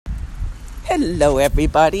Hello,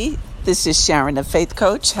 everybody. This is Sharon, the Faith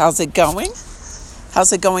Coach. How's it going?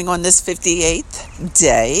 How's it going on this 58th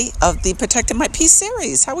day of the Protecting My Peace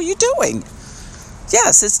series? How are you doing?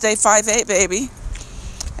 Yes, it's day 5-8, baby.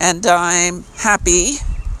 And I'm happy,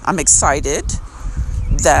 I'm excited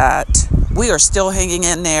that we are still hanging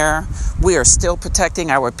in there. We are still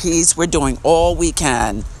protecting our peace. We're doing all we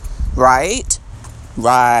can, right?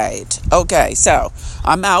 Right. Okay, so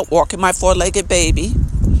I'm out walking my four-legged baby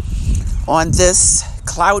on this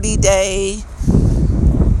cloudy day,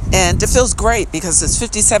 and it feels great because it's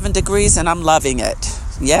 57 degrees and I'm loving it.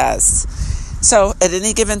 Yes. So at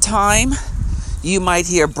any given time, you might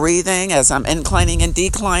hear breathing as I'm inclining and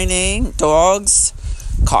declining, dogs,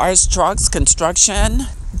 cars, trucks, construction,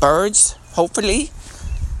 birds, hopefully,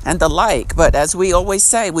 and the like. But as we always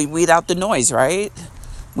say, we weed out the noise, right?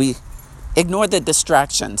 We ignore the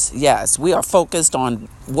distractions. Yes, we are focused on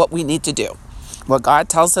what we need to do. What God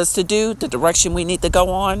tells us to do, the direction we need to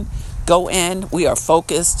go in, we are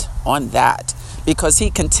focused on that because He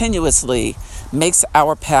continuously makes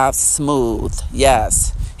our paths smooth.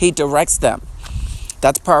 Yes, He directs them.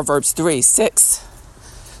 That's Proverbs 3:6.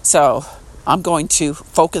 So I'm going to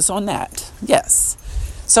focus on that. Yes.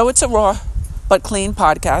 So it's a raw but clean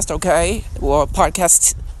podcast, okay? Or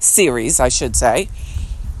podcast series, I should say.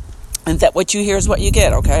 And that what you hear is what you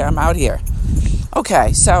get, okay? I'm out here.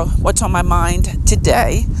 Okay, so what's on my mind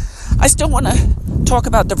today? I still want to talk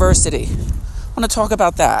about diversity. I want to talk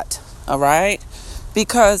about that, all right?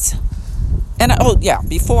 Because,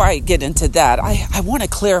 before I get into that, I want to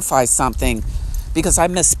clarify something because I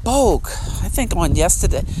misspoke. I think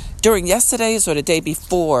during yesterday's or the day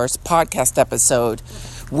before's podcast episode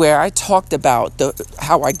where I talked about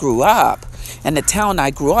how I grew up and the town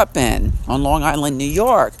I grew up in on Long Island, New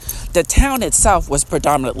York. The town itself was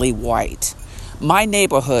predominantly white. My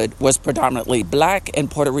neighborhood was predominantly black and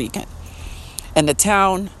Puerto Rican. And the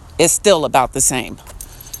town is still about the same.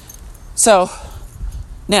 So,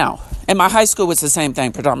 now, and my high school was the same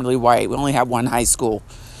thing, predominantly white. We only had one high school.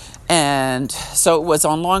 And so it was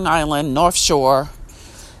on Long Island, North Shore.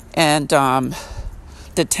 And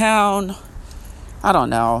the town, I don't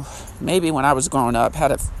know, maybe when I was growing up,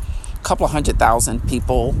 had a couple 100,000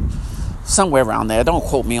 people, somewhere around there. Don't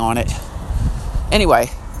quote me on it. Anyway,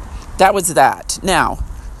 that was that. Now,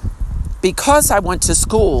 because I went to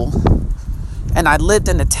school and I lived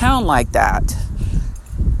in a town like that,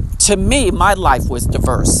 to me, my life was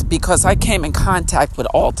diverse because I came in contact with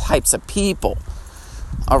all types of people.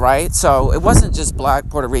 All right? So it wasn't just black,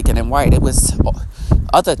 Puerto Rican, and white. It was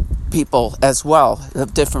other people as well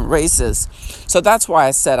of different races. So that's why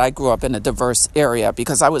I said I grew up in a diverse area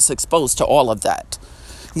because I was exposed to all of that.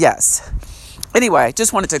 Yes. Anyway,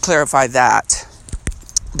 just wanted to clarify that.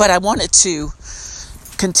 But I wanted to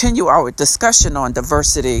continue our discussion on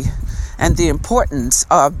diversity and the importance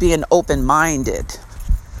of being open-minded.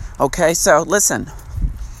 Okay, so listen.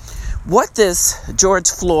 What this George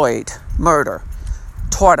Floyd murder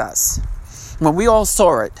taught us, when we all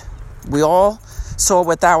saw it, we all saw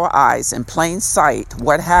with our eyes in plain sight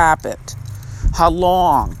what happened, how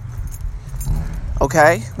long.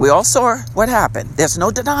 Okay, we all saw what happened. There's no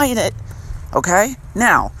denying it. Okay,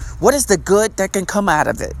 now, what is the good that can come out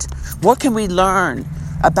of it? What can we learn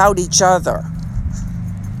about each other?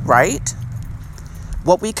 Right?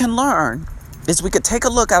 What we can learn is we could take a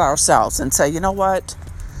look at ourselves and say, you know what?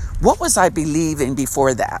 What was I believing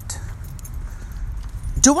before that?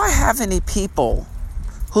 Do I have any people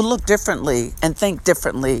who look differently and think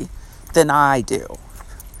differently than I do?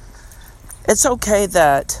 It's okay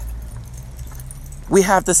that we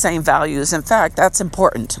have the same values. In fact, that's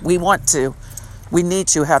important. We need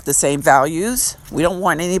to have the same values. We don't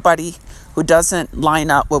want anybody who doesn't line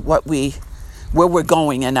up with where we're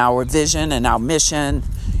going in our vision and our mission,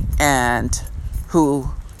 and who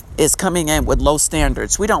is coming in with low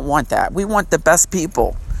standards. We don't want that. We want the best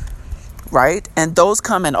people, right? And those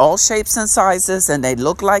come in all shapes and sizes, and they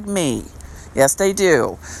look like me. Yes, they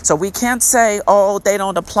do. So we can't say, oh, they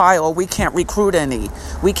don't apply, or we can't recruit any.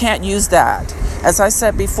 We can't use that. As I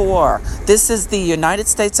said before, this is the United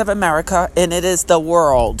States of America, and it is the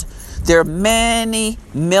world. There are many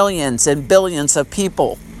millions and billions of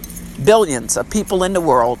people in the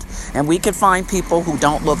world, and we can find people who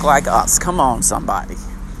don't look like us. Come on, somebody.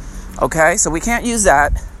 Okay, so we can't use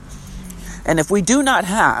that. And if we do not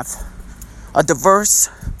have a diverse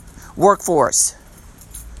workforce,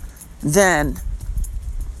 then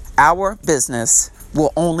our business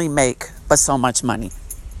will only make but so much money.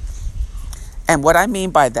 And what I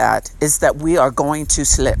mean by that is that we are going to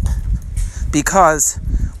slip because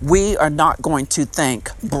we are not going to think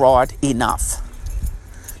broad enough.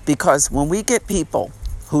 Because when we get people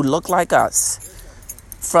who look like us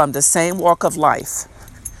from the same walk of life,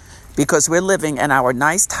 because we're living in our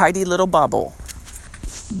nice, tidy little bubble,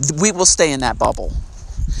 we will stay in that bubble.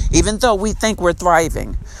 Even though we think we're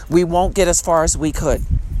thriving, we won't get as far as we could.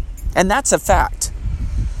 And that's a fact.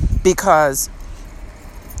 Because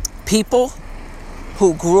people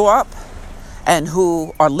who grew up and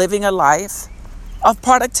who are living a life of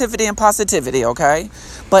productivity and positivity, okay?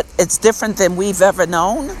 But it's different than we've ever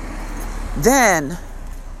known. Then,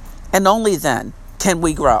 and only then, can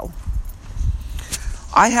we grow.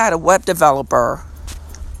 I had a web developer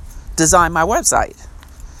design my website.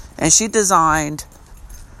 And she designed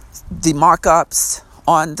the markups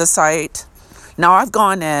on the site. Now I've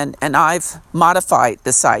gone in and I've modified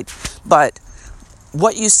the site. But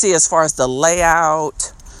what you see as far as the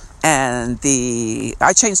layout and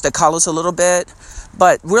I changed the colors a little bit.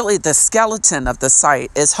 But really the skeleton of the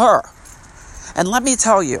site is her. And let me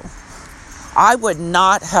tell you, I would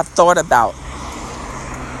not have thought about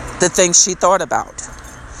the things she thought about,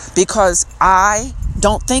 because I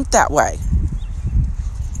don't think that way.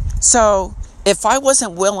 So if I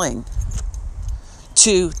wasn't willing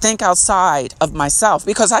to think outside of myself,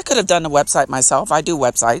 because I could have done the website myself. I do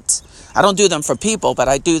websites. I don't do them for people, but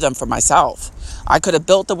I do them for myself. I could have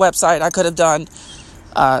built the website. I could have done,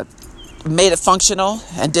 made it functional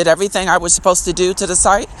and did everything I was supposed to do to the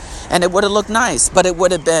site, and it would have looked nice, but it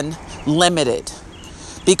would have been limited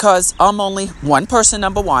because I'm only one person,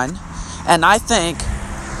 number one, and I think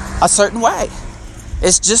a certain way.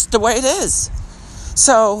 It's just the way it is.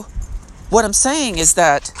 So what I'm saying is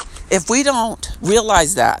that if we don't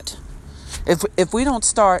realize that, if we don't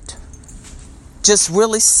start just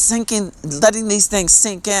really letting these things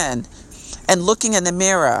sink in and looking in the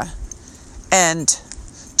mirror and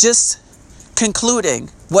just concluding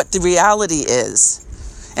what the reality is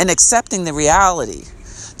and accepting the reality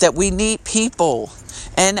that we need people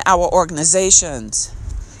in our organizations,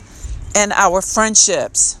 in our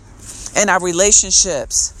friendships, in our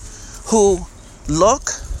relationships who look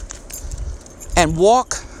and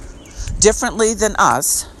walk differently than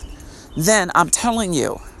us, then I'm telling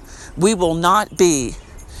you, we will not be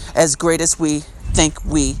as great as we think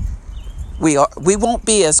we are. We won't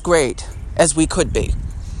be as great as we could be.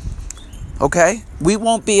 Okay? We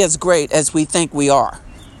won't be as great as we think we are.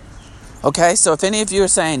 Okay? So if any of you are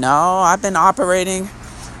saying, no, I've been operating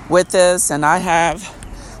with this and I have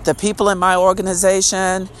the people in my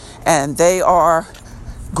organization and they are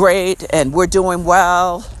great and we're doing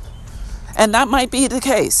well, and that might be the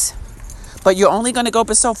case, but you're only going to go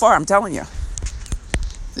but so far, I'm telling you.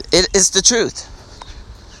 It is the truth.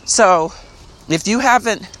 So if you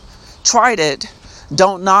haven't tried it,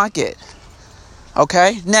 don't knock it.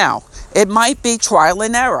 Okay? Now, it might be trial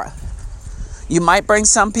and error. You might bring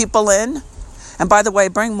some people in. And by the way,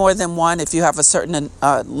 bring more than one if you have a certain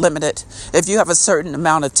if you have a certain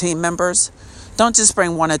amount of team members. Don't just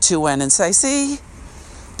bring one or two in and say, see?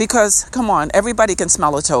 Because, come on, everybody can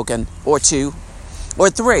smell a token or two or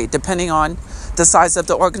three, depending on the size of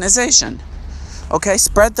the organization. Okay?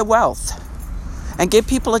 Spread the wealth and give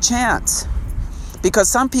people a chance. Because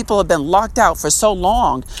some people have been locked out for so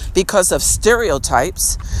long because of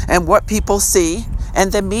stereotypes and what people see in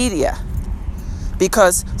the media.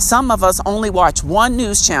 Because some of us only watch one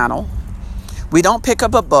news channel, we don't pick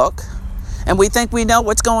up a book, and we think we know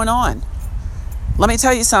what's going on. Let me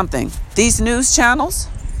tell you something. These news channels,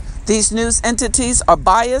 these news entities are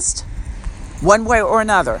biased one way or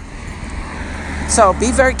another. So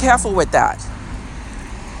be very careful with that.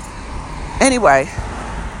 Anyway,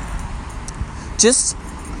 just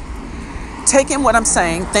take in what I'm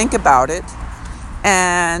saying, think about it,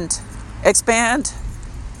 and expand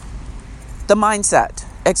the mindset,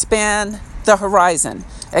 expand the horizon,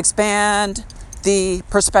 expand the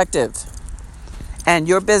perspective, and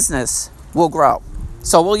your business will grow.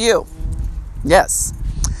 So will you. Yes.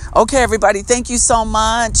 Okay, everybody. Thank you so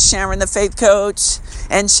much. Sharon the Faith Coach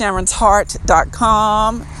and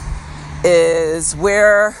SharonsHeart.com is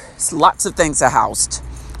where lots of things are housed.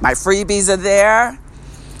 My freebies are there.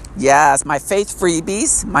 Yes, my faith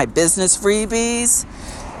freebies, my business freebies.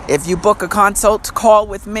 If you book a consult call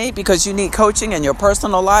with me because you need coaching in your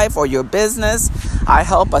personal life or your business, I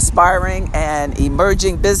help aspiring and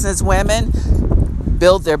emerging business women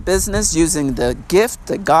build their business using the gift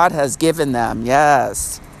that God has given them.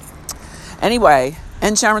 Yes. Anyway,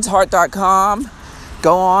 SharonsHeart.com.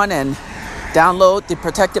 Go on and download the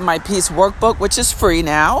Protecting My Peace workbook, which is free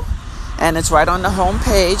now. And it's right on the home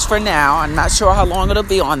page for now. I'm not sure how long it'll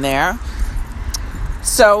be on there.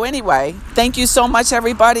 So anyway, thank you so much,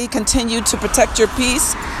 everybody. Continue to protect your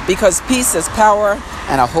peace, because peace is power,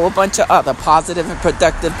 and a whole bunch of other positive and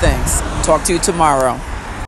productive things. Talk to you tomorrow.